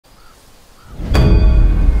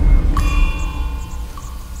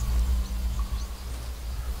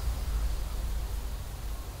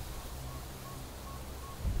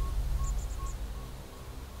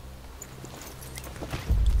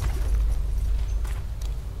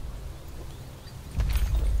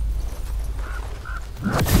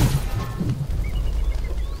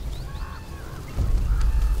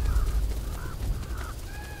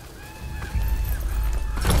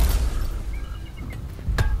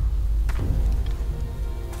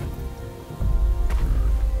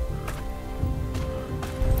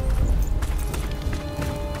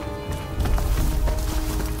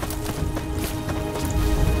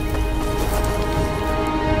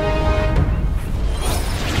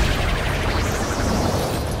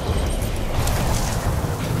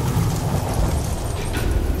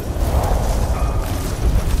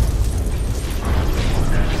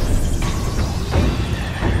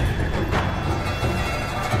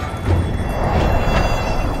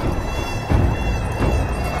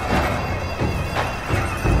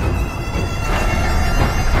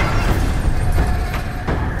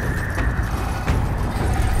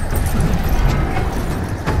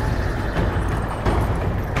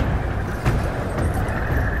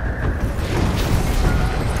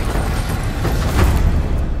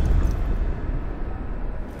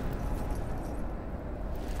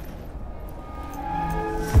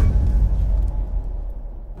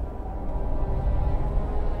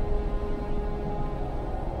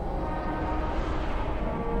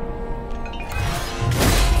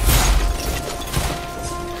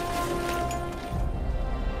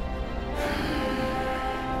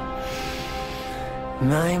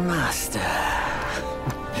My master.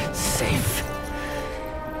 Safe.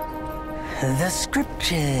 The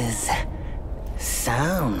scriptures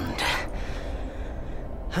sound.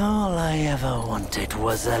 All I ever wanted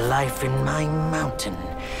was a life in my mountain,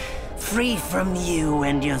 free from you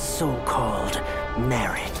and your so-called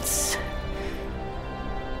merits.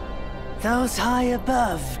 Those high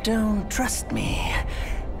above don't trust me.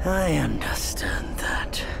 I understand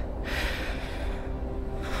that.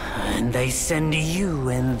 And they send you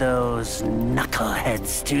and those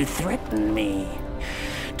knuckleheads to threaten me.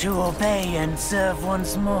 To obey and serve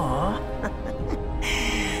once more.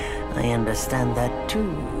 I understand that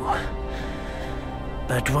too.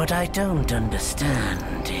 But what I don't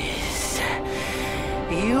understand is...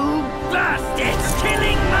 you bastards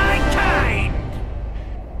killing my kind!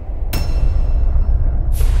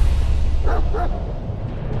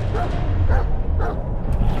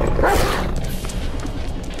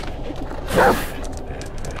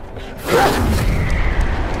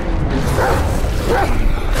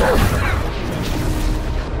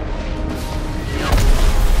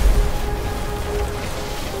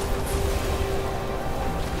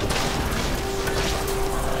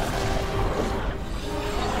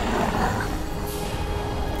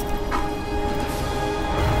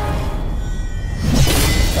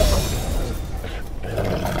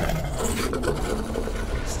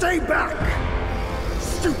 Stay back!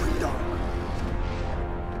 Stupid dog!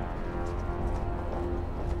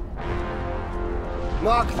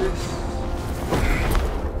 Mark this.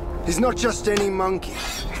 He's not just any monkey.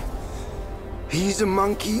 He's a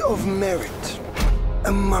monkey of merit.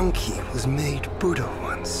 A monkey was made Buddha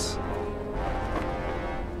once.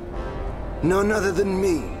 None other than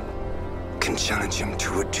me can challenge him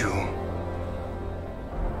to a duel.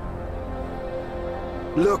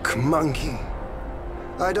 Look, monkey.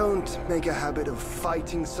 I don't make a habit of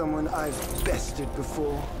fighting someone I've bested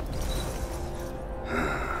before.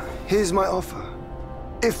 Here's my offer.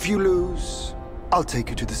 If you lose, I'll take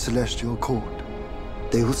you to the Celestial Court.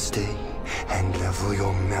 They will stay and level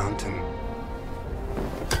your mountain.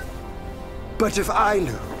 But if I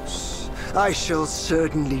lose, I shall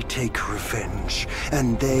certainly take revenge,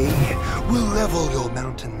 and they will level your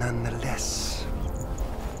mountain nonetheless.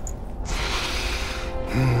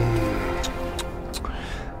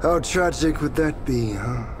 How tragic would that be,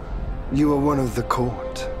 huh? You are one of the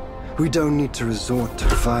court. We don't need to resort to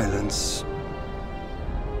violence.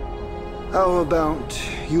 How about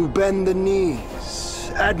you bend the knees,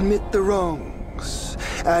 admit the wrongs,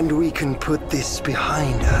 and we can put this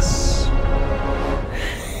behind us.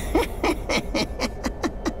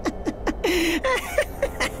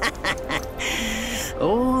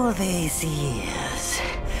 All these years,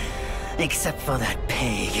 except for that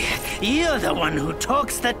pig, you're the one who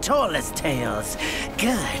talks the tallest tales.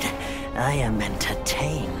 Good, I am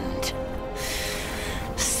entertained.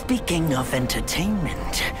 Speaking of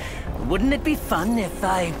entertainment, wouldn't it be fun if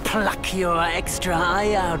I pluck your extra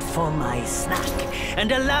eye out for my snack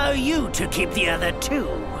and allow you to keep the other two?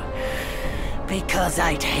 Because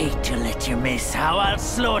I'd hate to let you miss how I'll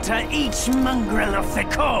slaughter each mongrel of the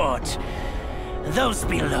court. Those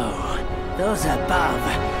below, those above,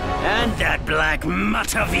 and that black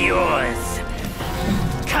mutt of yours.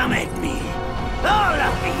 Come at me, all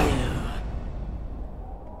of you.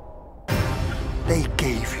 They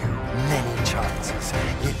gave you many chances,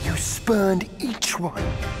 yet you spurned each one.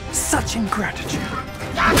 Such ingratitude.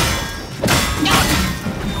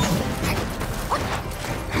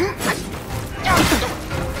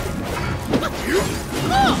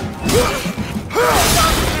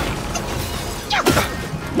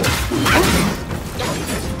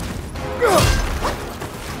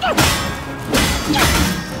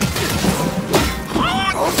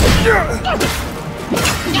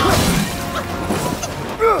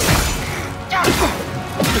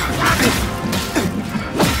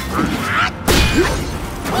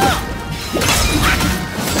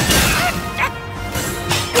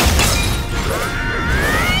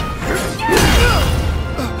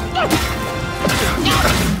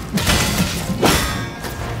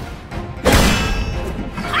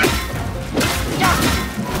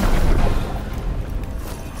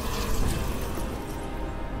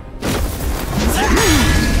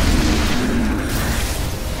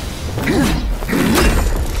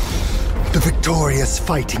 Victorious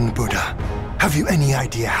fighting Buddha. Have you any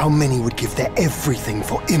idea how many would give their everything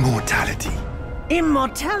for immortality?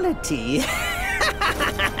 Immortality?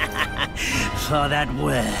 For that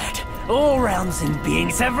word, all realms and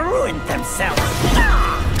beings have ruined themselves.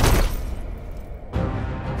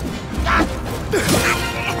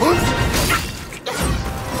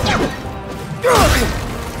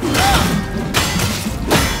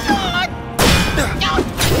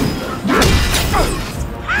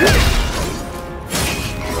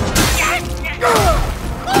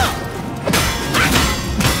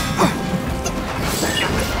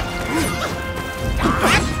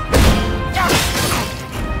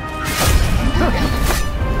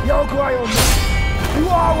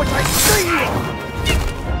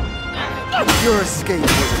 Your escape was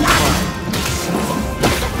a crime.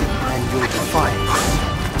 And your defiance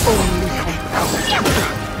only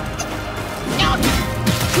compounded.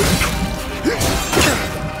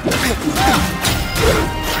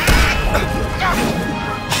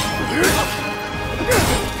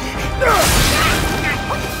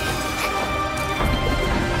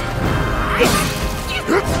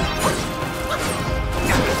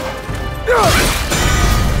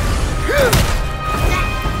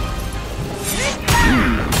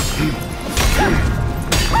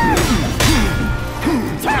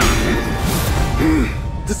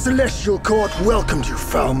 The Celestial Court welcomed you,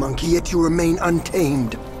 foul monkey, yet you remain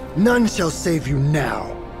untamed. None shall save you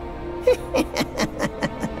now.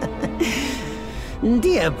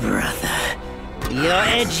 Dear brother, your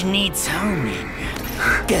edge needs honing.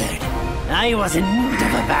 Good. I was in need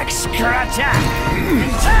of a back scratcher.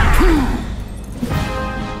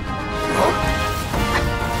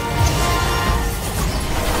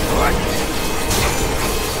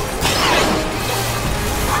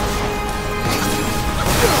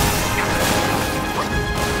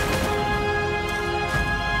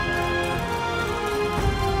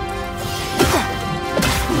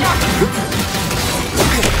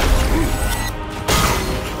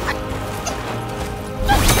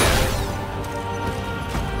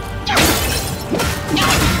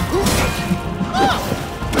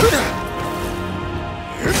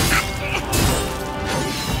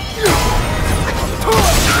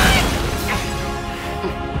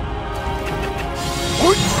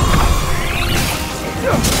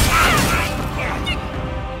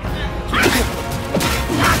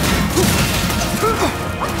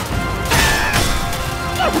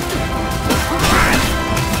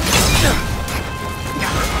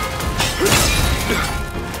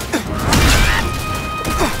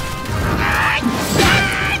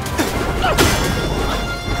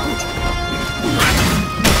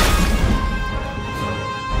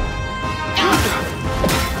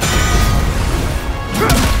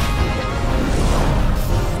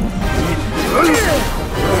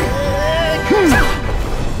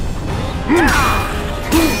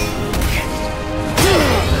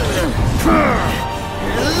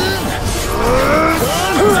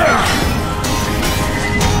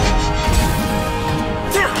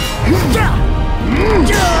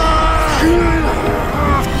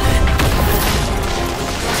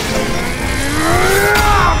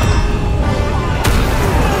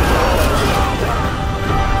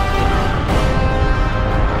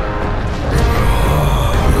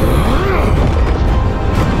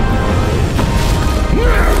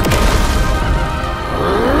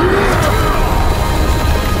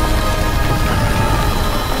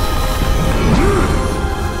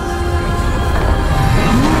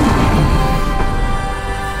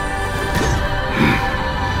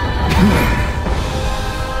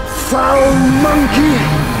 Foul monkey!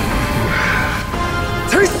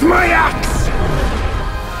 Taste my axe!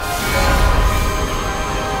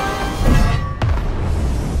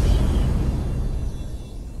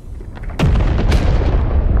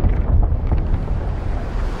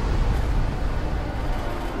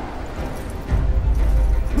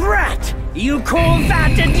 Rat! You call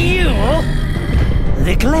that a duel?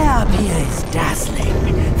 The glare up here is dazzling.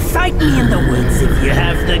 Fight me in the woods if you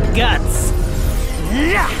have the guts.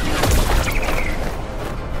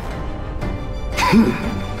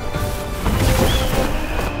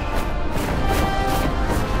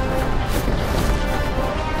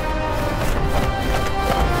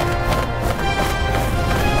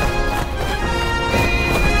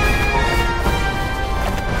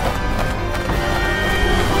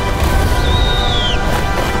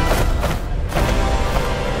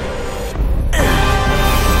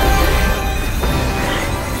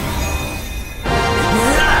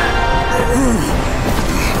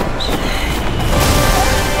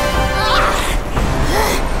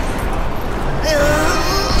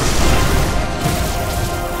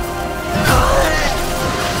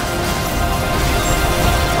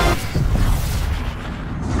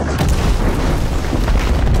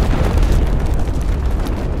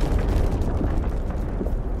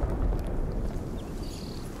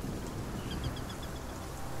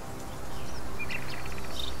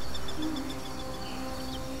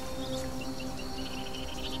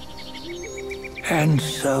 And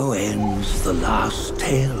so ends the last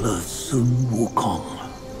tale of Sun Wukong.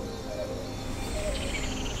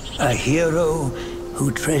 A hero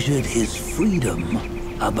who treasured his freedom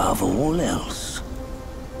above all else.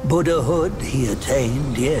 Buddhahood he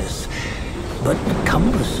attained, yes, but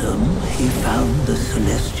cumbersome he found the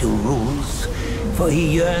celestial rules, for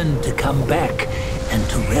he yearned to come back and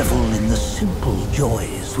to revel in the simple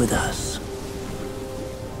joys with us.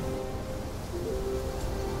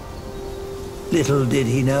 Little did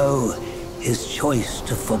he know, his choice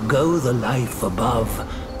to forgo the life above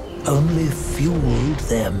only fueled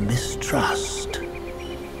their mistrust.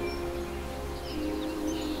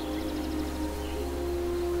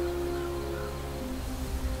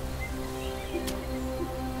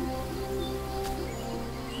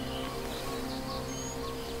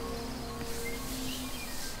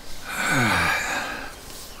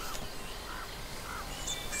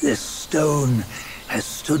 This stone has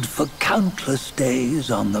stood for countless days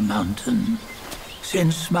on the mountain.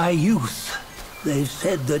 Since my youth, they've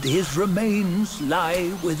said that his remains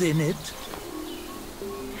lie within it.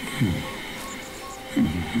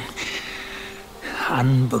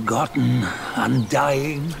 Unbegotten,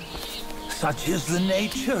 undying, such is the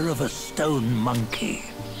nature of a stone monkey.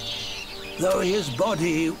 Though his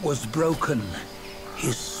body was broken,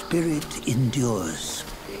 his spirit endures.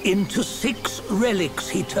 Into 6 relics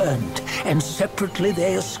he turned, and separately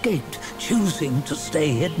they escaped, choosing to stay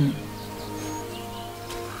hidden.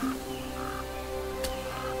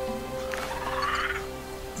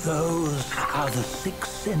 Those are the 6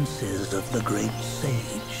 senses of the great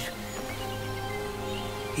sage.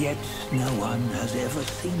 Yet no one has ever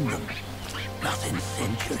seen them, not in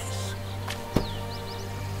centuries.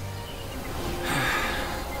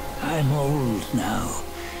 I'm old now.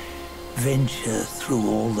 Venture through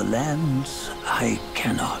all the lands I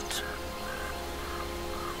cannot.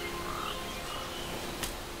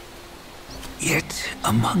 Yet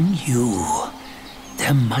among you,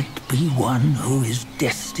 there might be one who is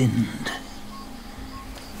destined.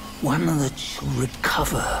 One that shall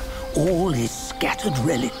recover all his scattered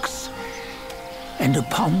relics. And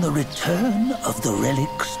upon the return of the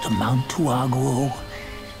relics to Mount Tuaguo,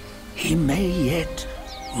 he may yet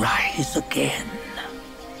rise again.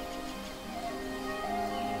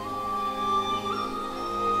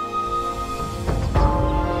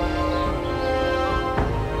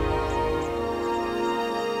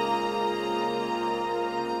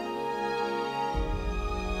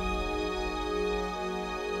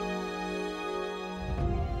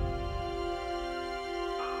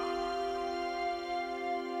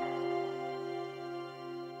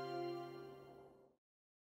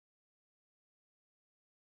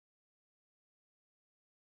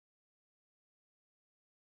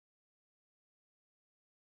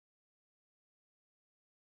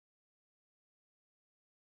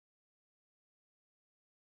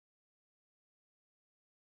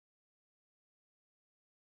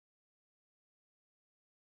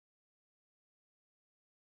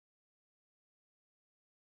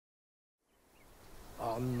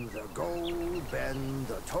 On the go, bend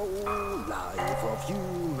the toe, life of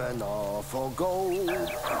human all for gold.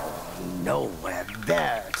 Nowhere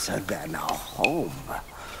better than a home.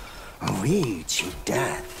 We cheat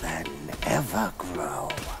death and ever grow.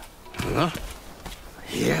 Huh?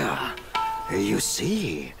 Here, you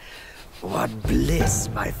see, what bliss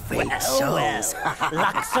my fate shows.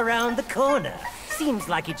 Luck's around the corner. Seems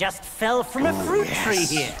like he just fell from a fruit tree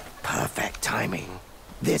here. Perfect timing.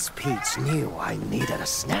 This peach knew I needed a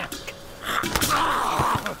snack.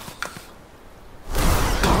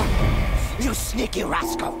 You sneaky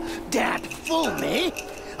rascal! Dare to fool me?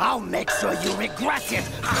 I'll make sure you regret it!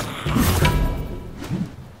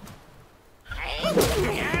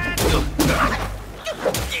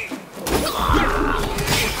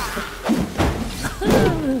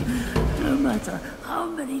 No matter how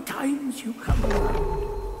many times you come around,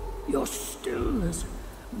 you're still as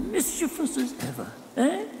mischievous as ever,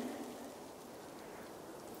 eh?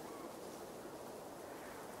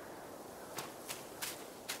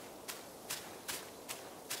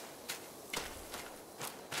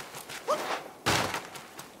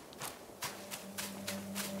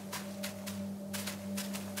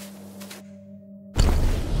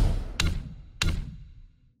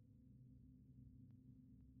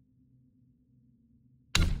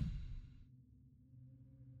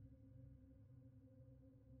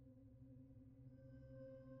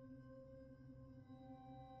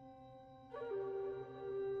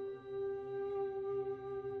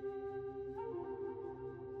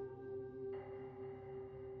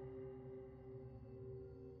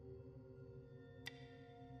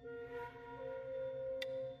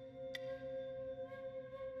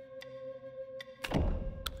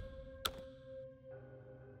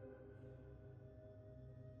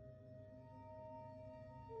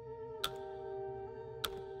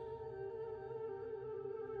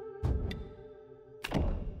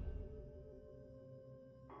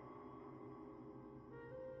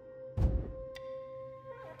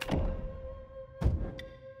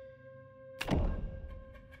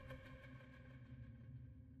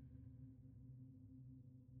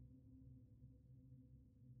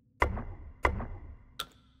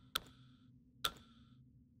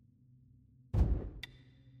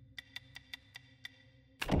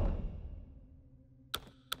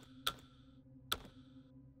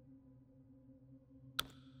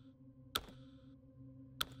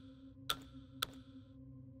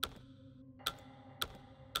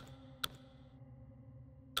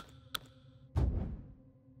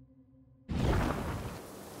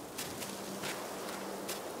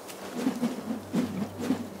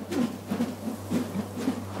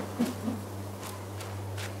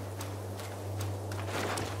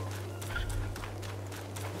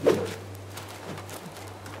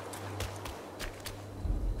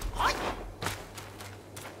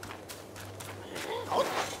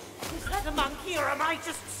 the monkey, or am I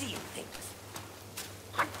just seeing things?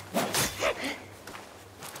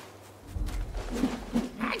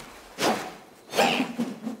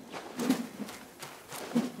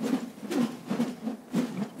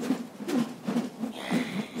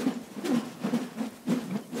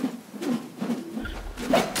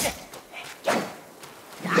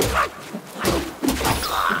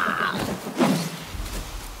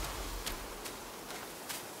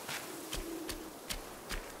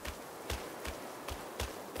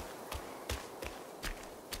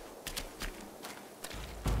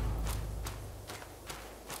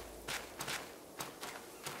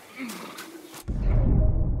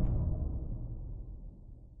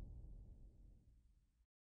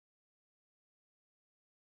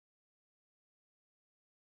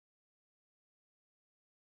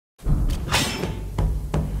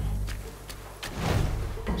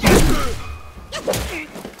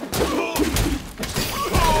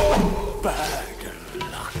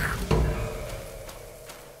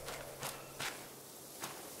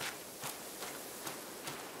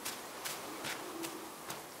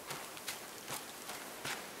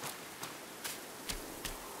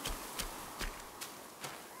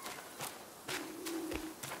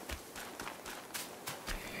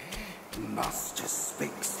 Master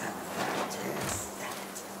speaks, and that is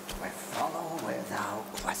that. We follow without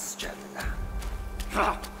question.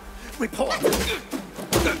 Report!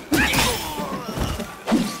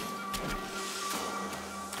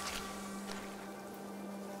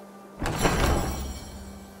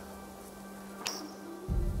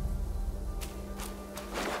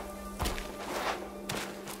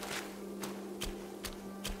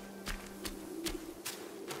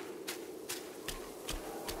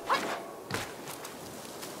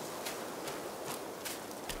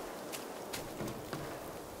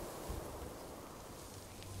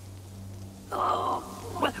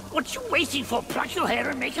 What you waiting for? Pluck your hair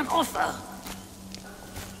and make an offer.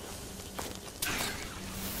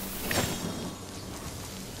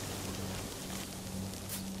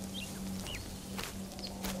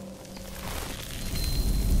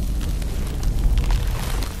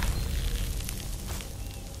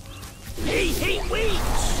 Hey, wait!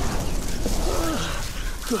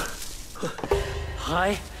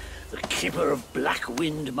 I, the keeper of Black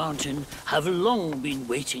Wind Mountain, have long been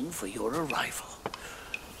waiting for your arrival.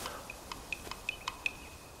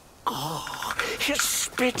 Oh, his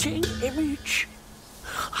spitting image,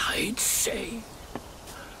 I'd say.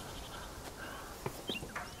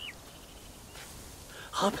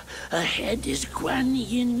 Up ahead is Guan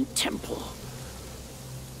Yin Temple.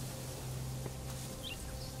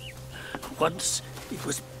 Once it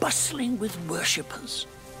was bustling with worshippers,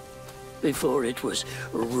 before it was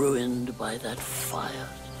ruined by that fire.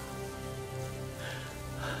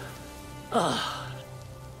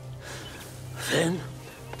 Then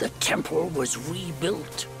the temple was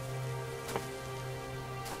rebuilt.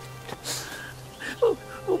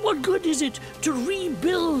 What good is it to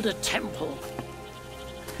rebuild a temple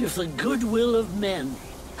if the goodwill of men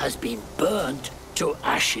has been burnt to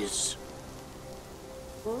ashes?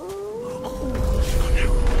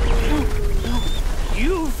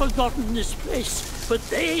 You've forgotten this place, but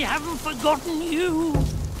they haven't forgotten you.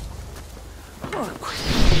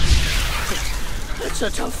 That's a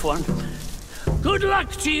tough one. Good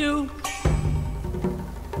luck to you.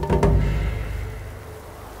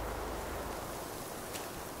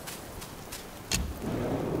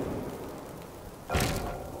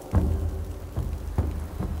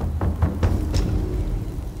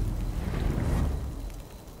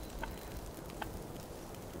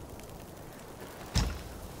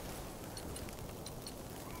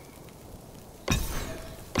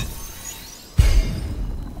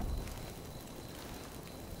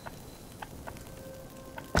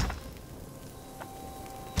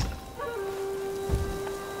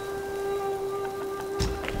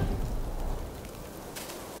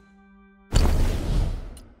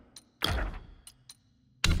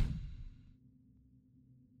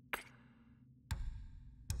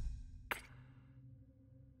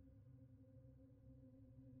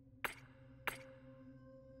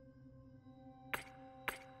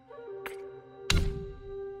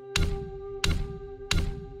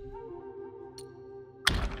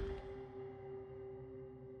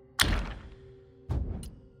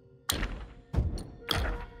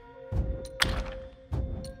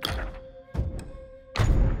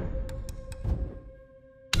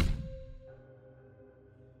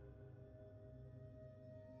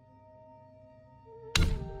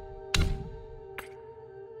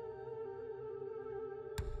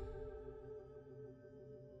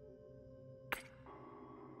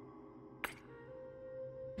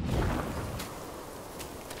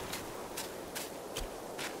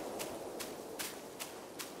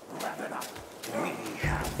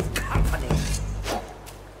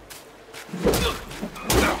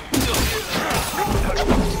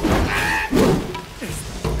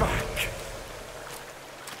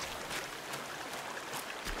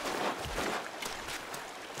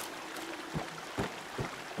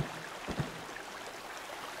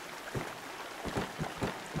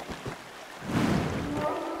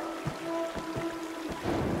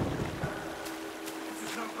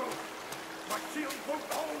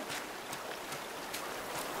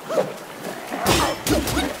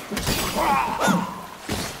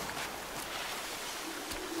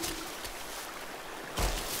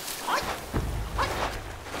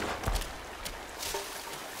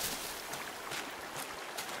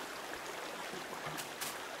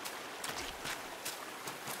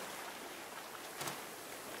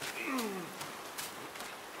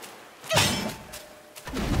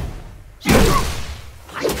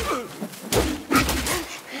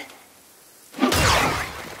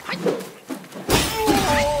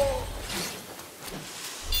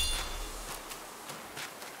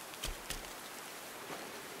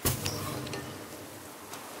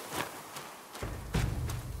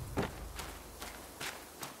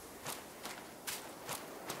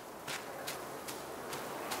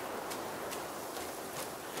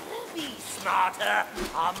 Smarter,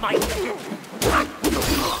 or might.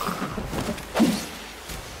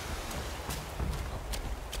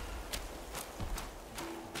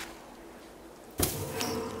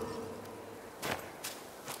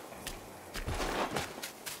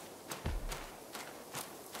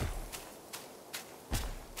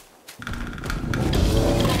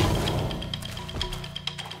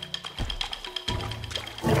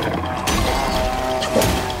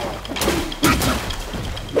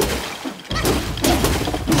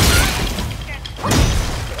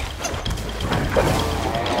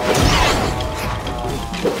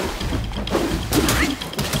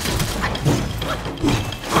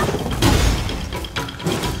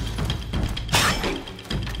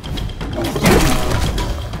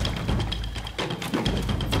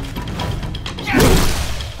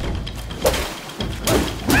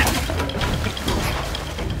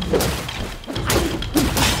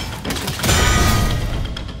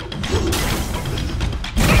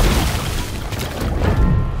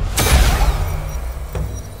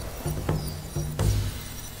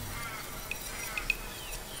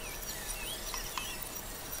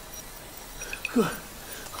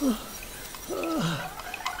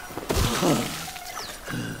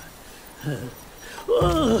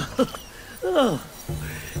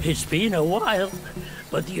 It's been a while,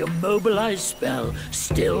 but the immobilized spell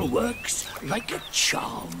still works like a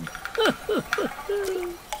charm.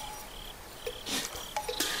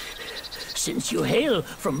 Since you hail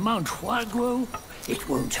from Mount Huaguo, it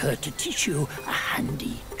won't hurt to teach you a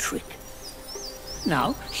handy trick.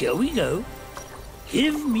 Now, here we go.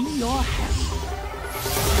 Give me your hand.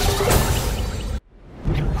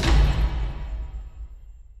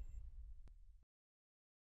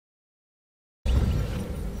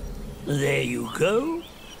 There you go.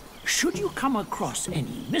 Should you come across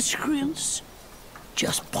any miscreants,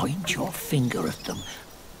 just point your finger at them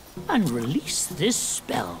and release this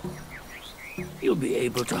spell. You'll be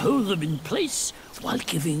able to hold them in place while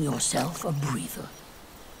giving yourself a breather.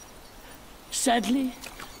 Sadly,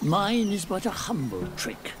 mine is but a humble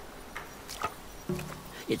trick.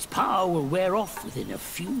 Its power will wear off within a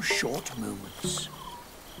few short moments.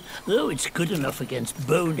 Though it's good enough against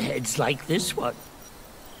boneheads like this one.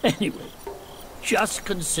 Anyway, just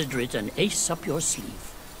consider it an ace up your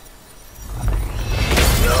sleeve.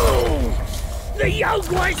 No! The young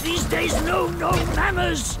ones these days know no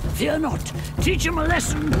manners! Fear not, teach them a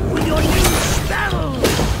lesson with your new spell!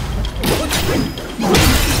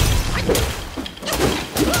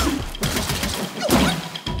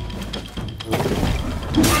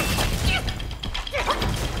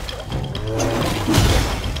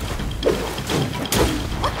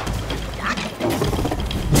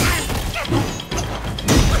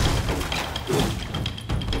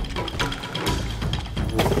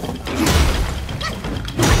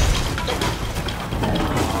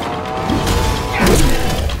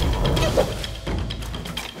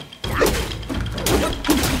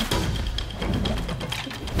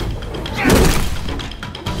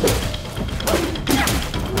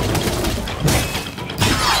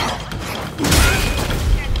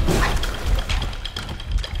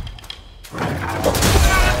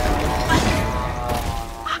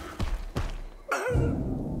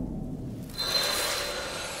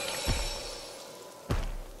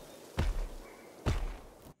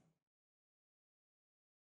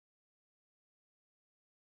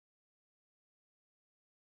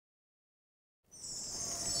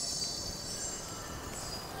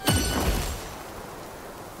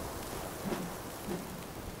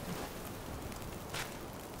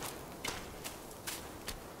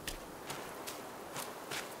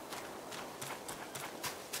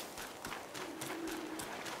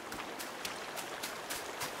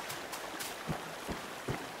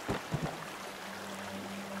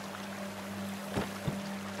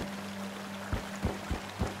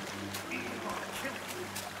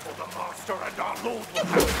 And our Lord will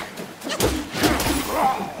have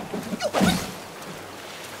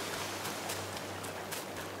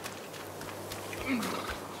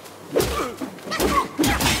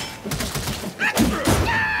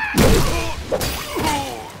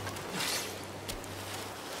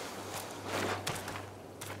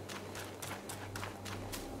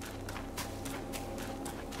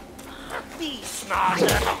Be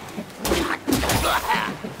smarter.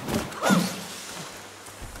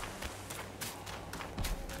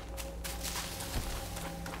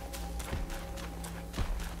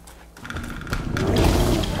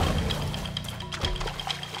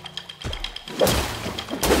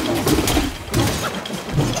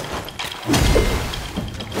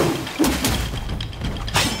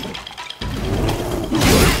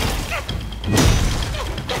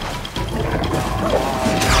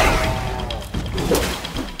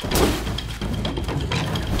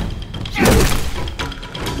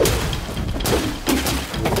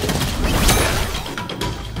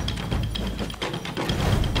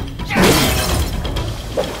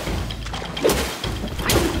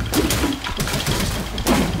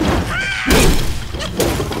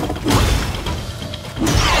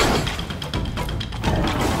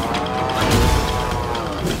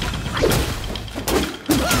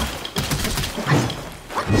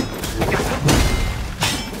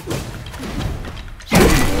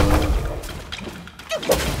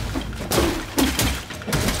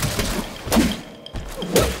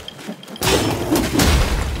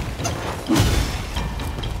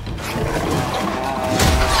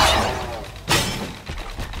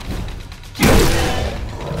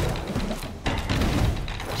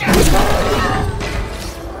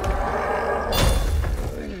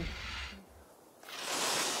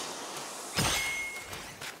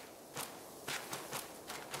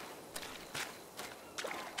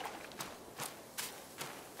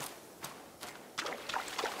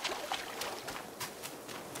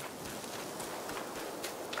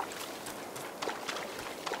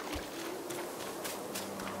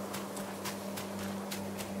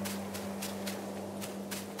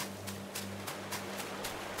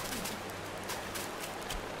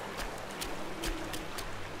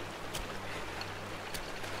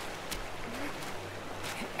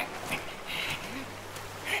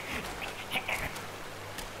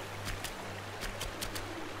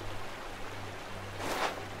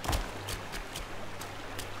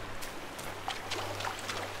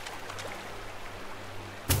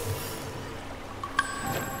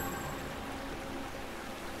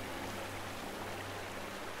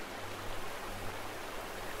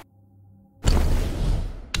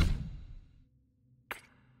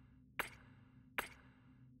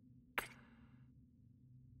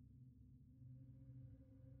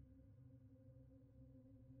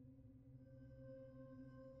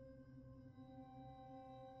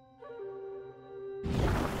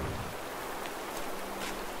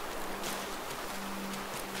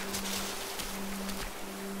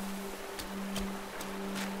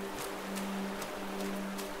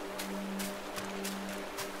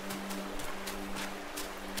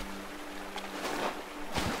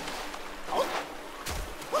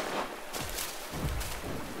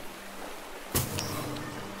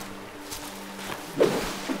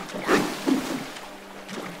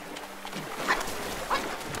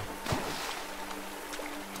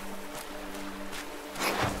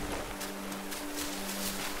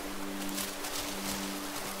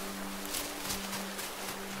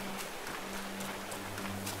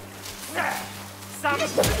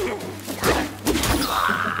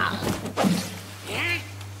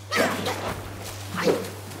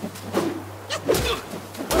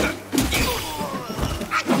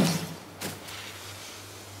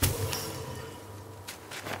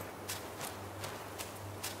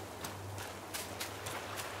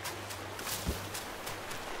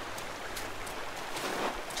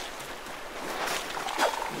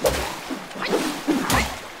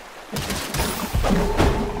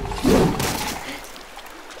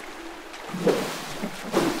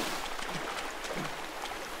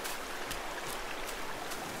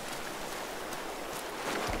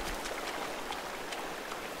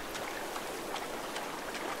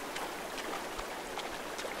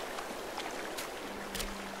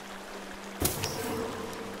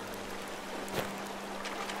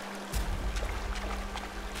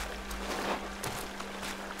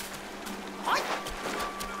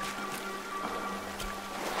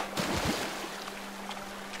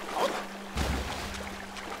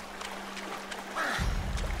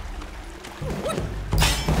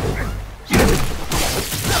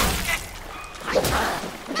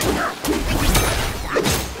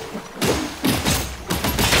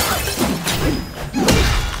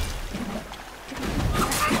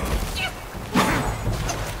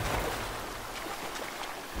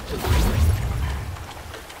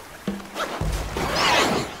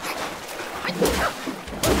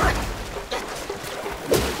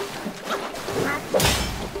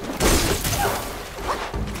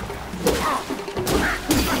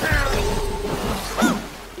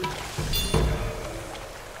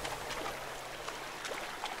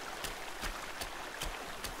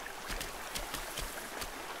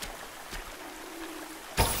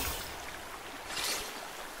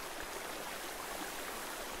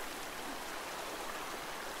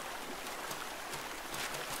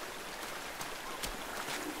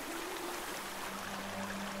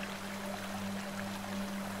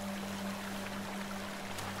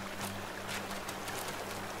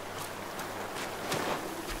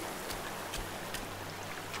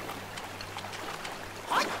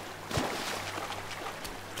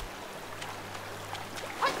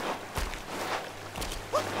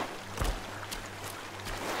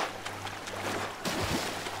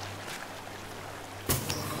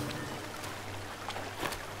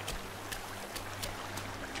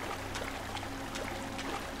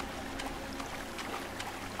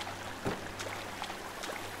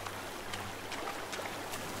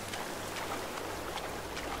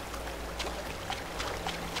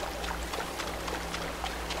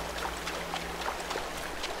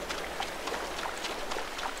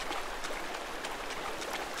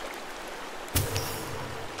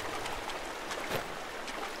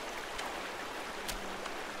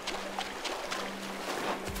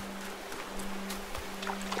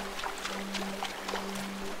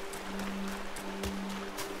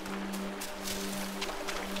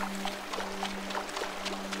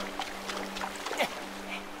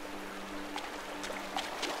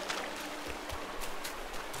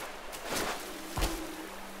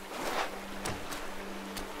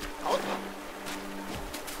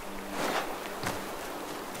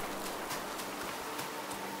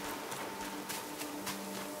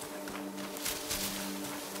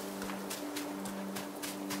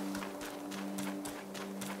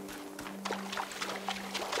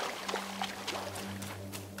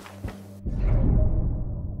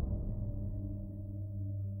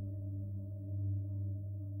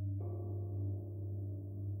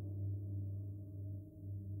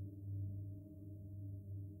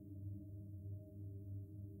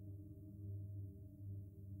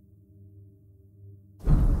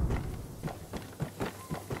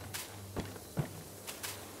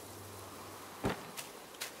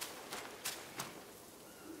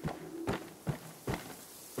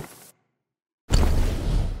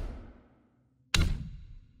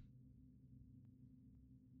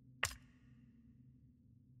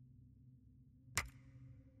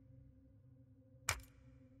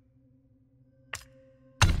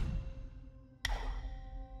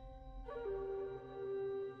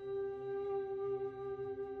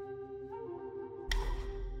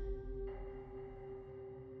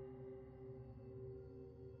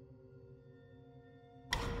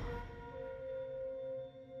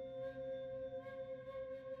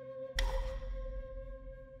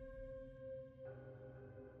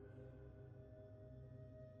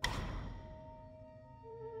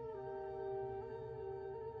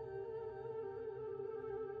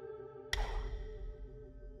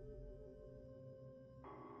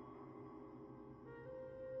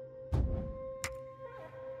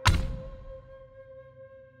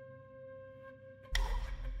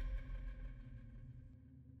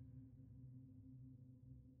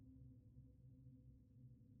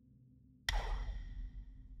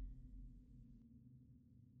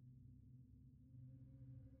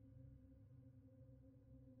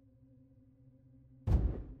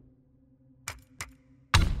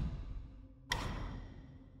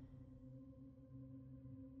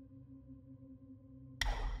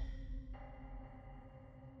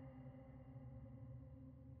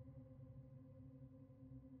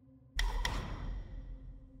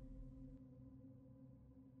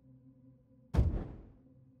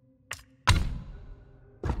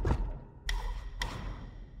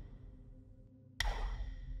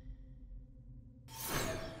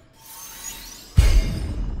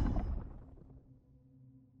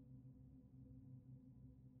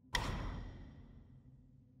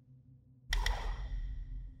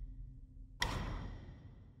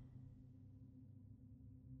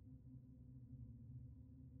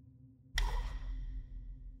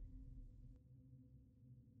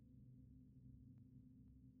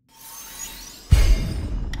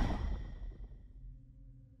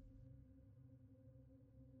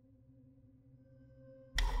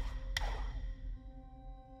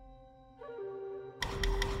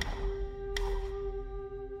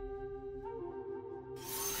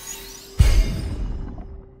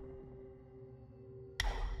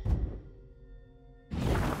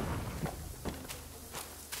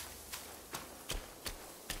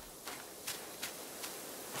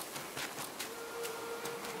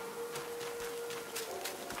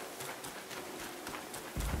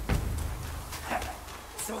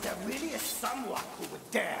 So there really is someone who would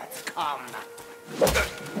dare to come.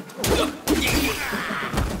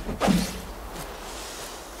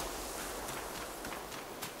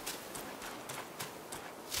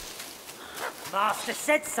 Master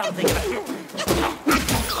said something.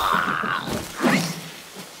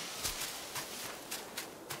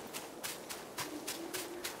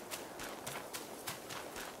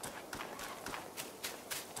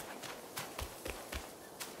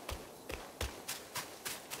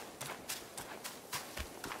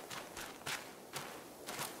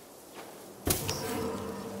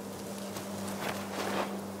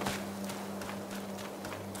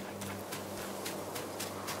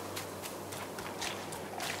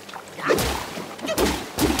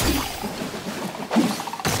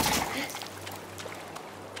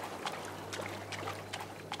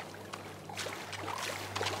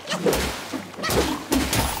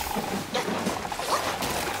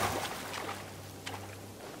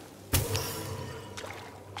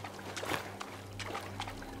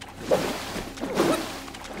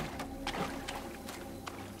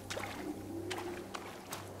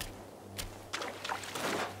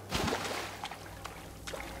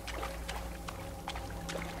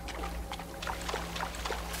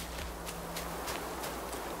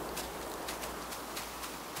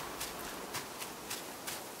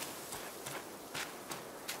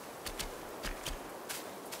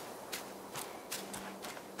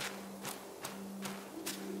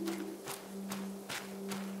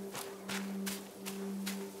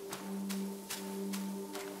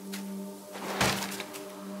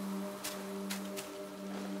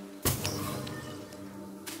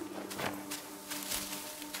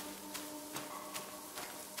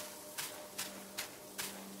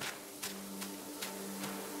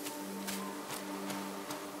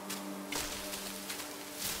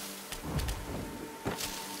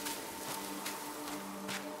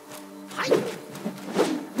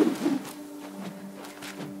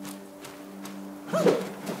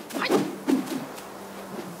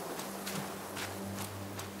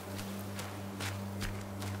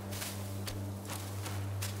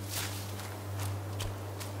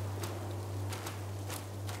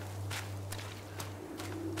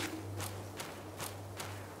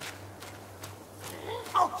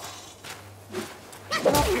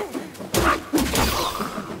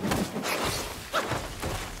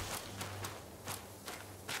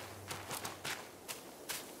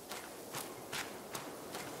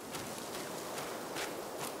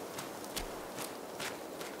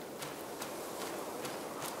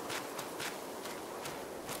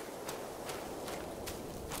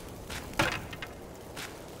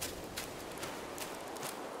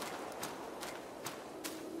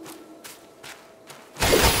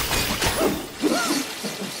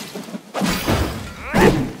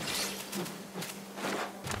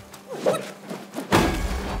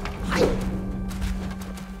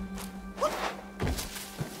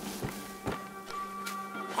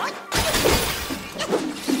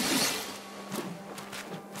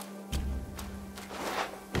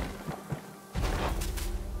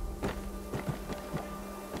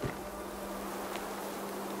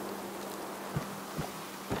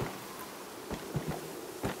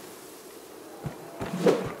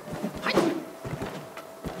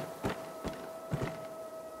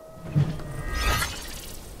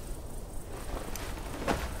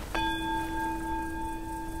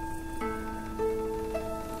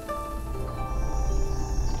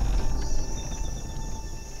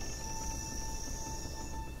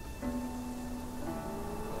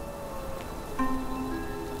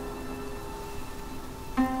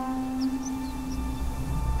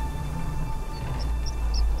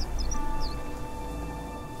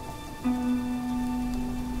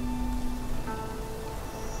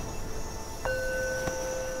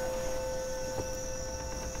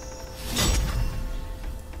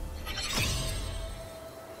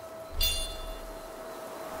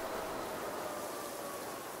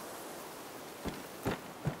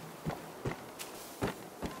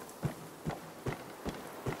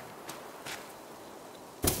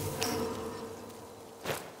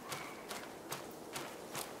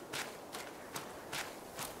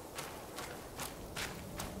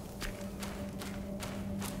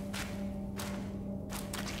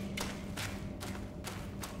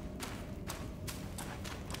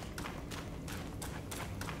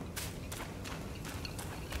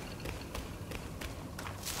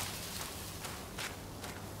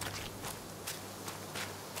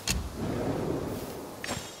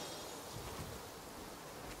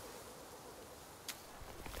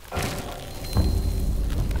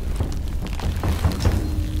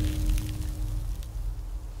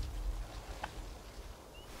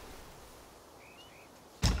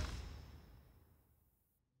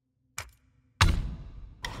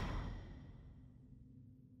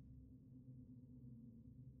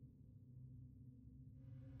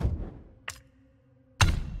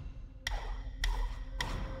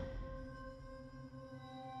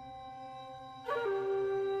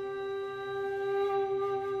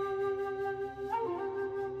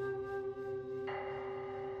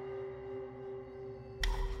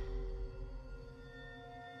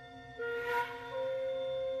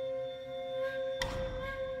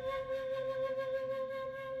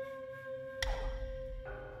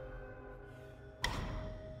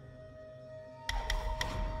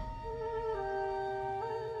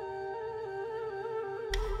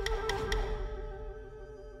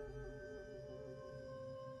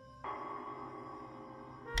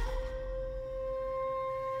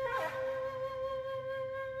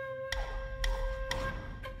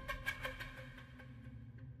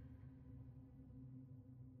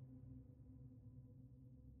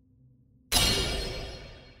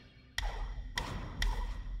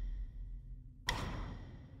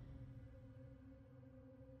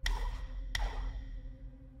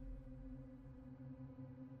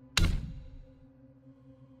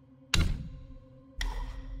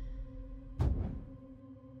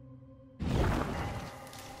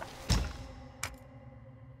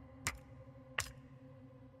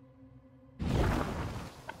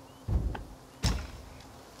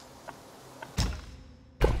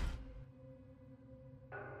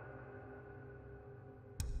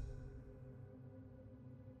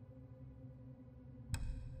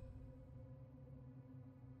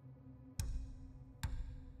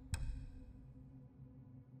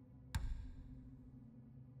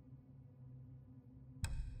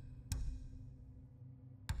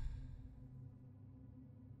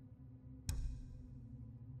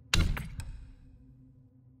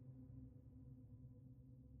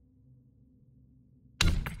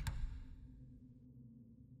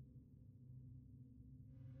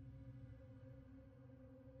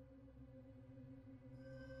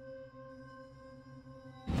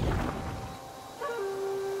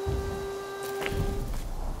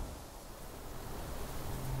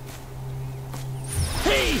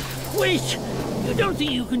 Wait! You don't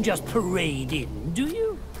think you can just parade in, do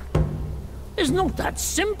you? It's not that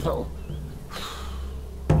simple.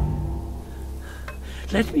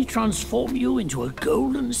 Let me transform you into a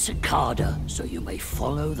golden cicada, so you may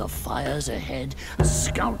follow the fires ahead and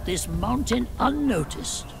scout this mountain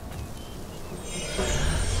unnoticed.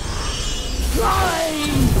 Fly!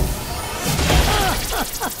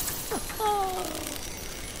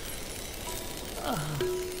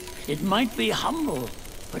 It might be humble,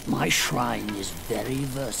 but my shrine is very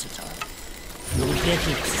versatile. You'll get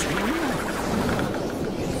it soon.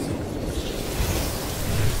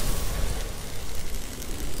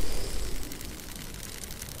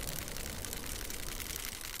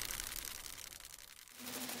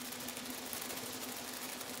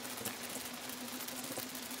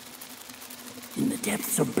 In the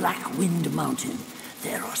depths of Black Wind Mountain,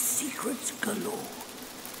 there are secrets galore.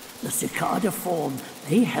 The cicada form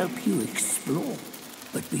may help you explore,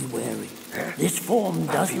 but be wary. This form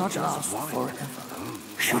does not last forever.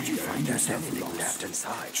 Should you find yourself lost,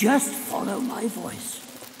 just follow my voice.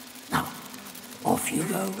 Now, off you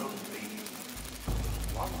go.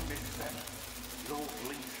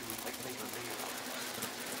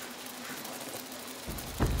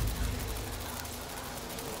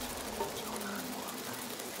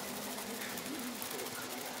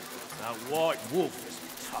 That white wolf is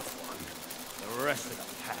a tough one. The rest of the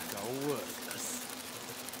pack are worthless.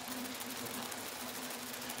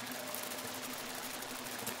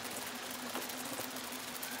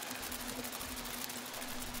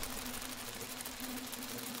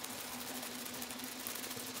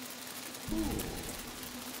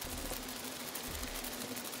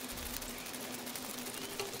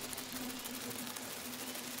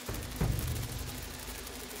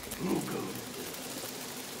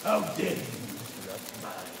 How dare you interrupt my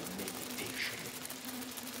meditation?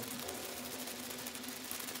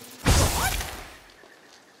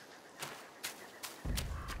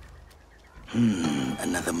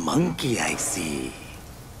 Another monkey, I see.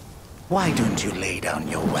 Why don't you lay down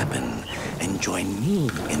your weapon and join me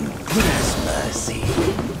in Buddha's mercy?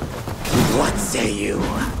 What say you?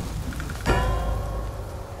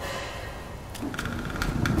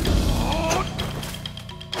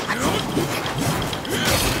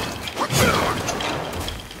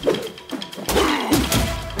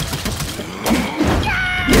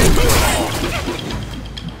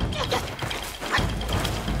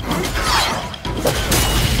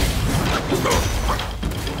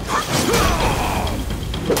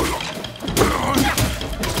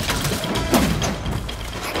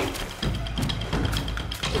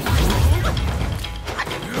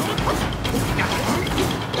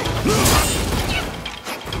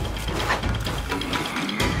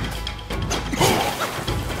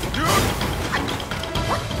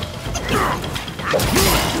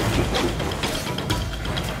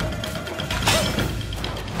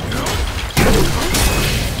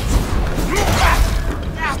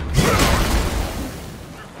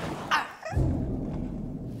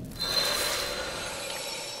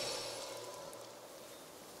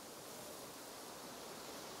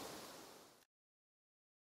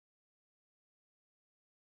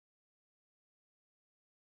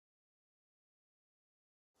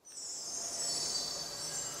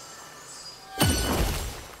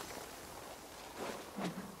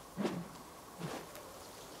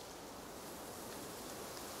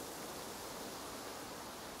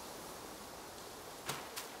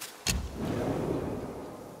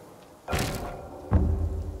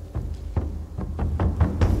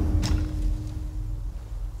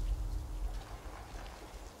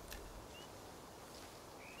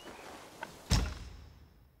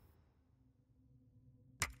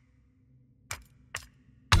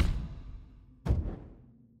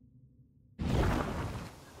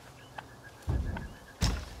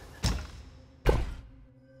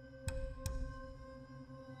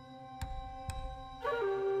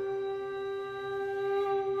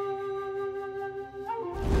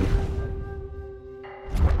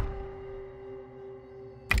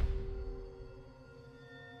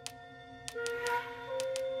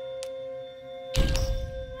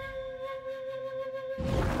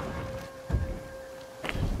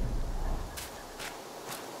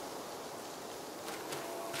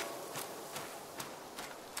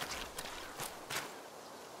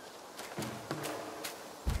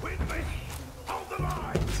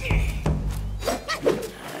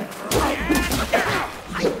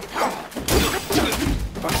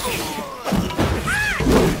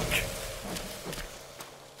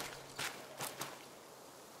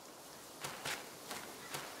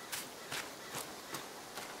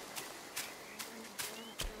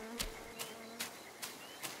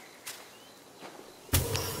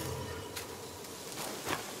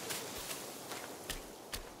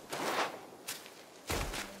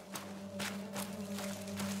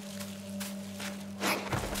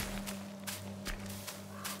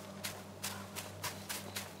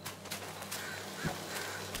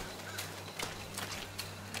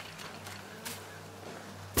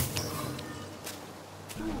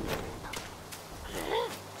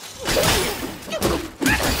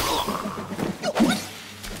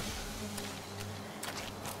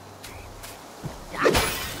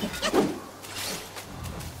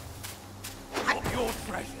 your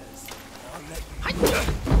treasures. I'll let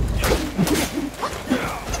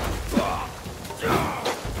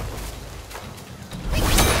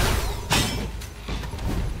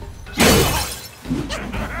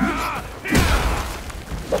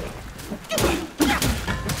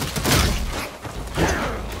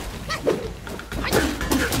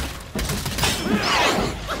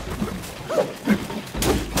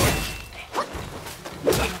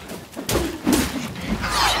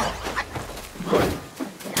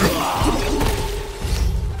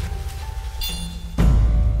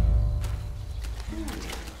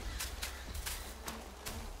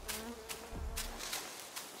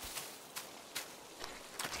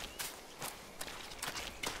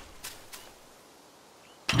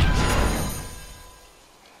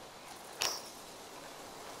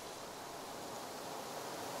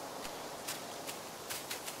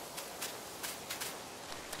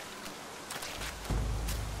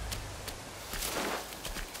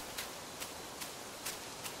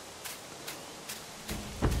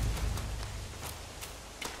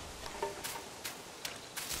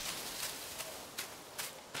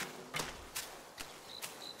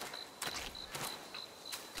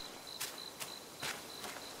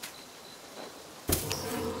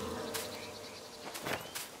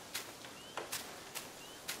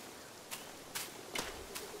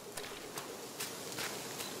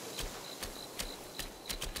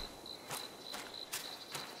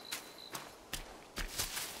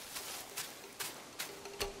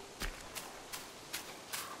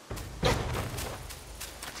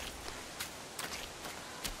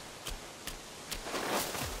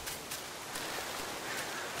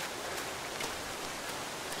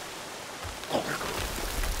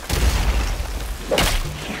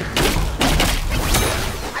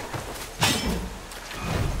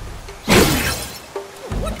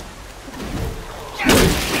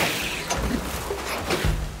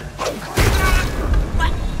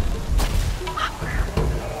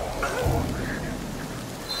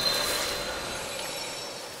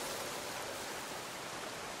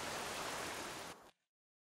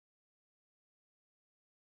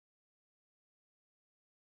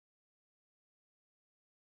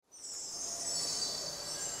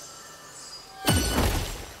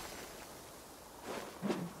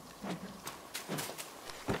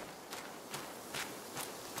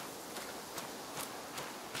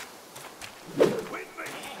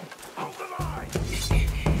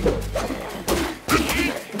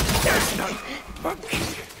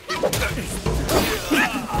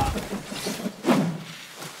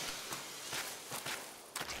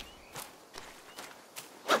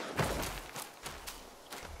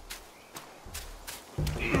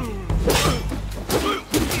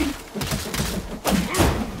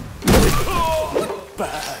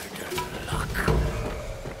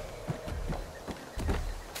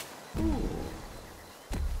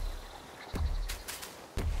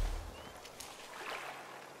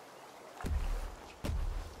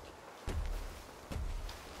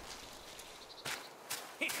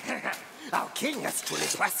Our king is truly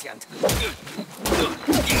prescient.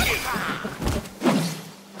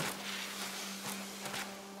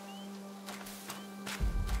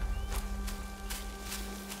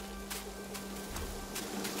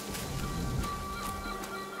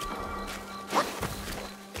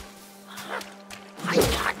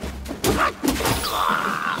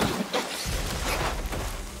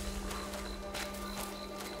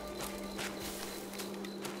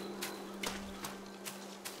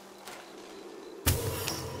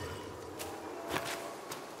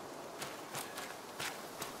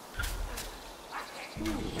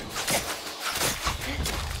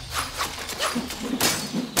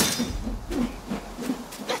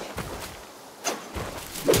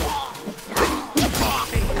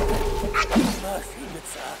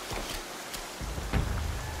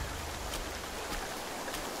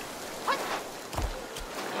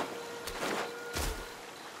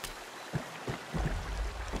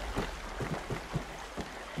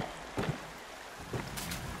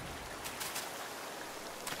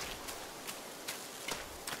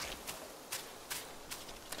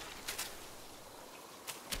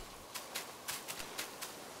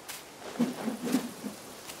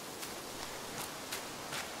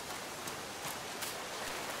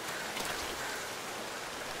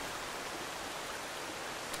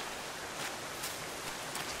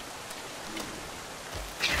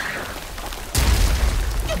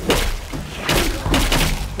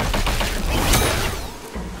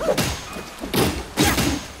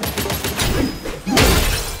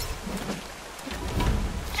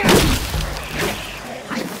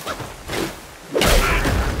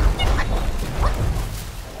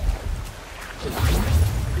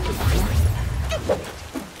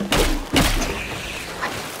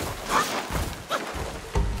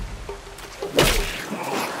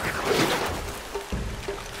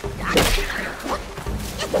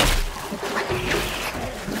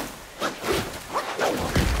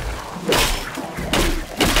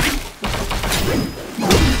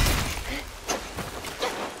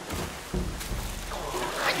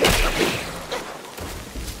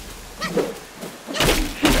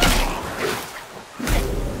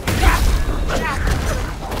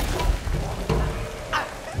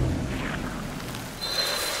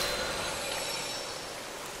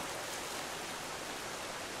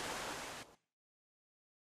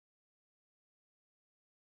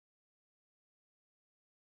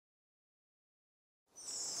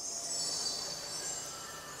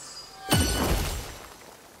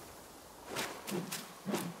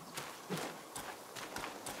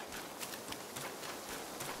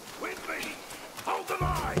 So am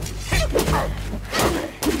I!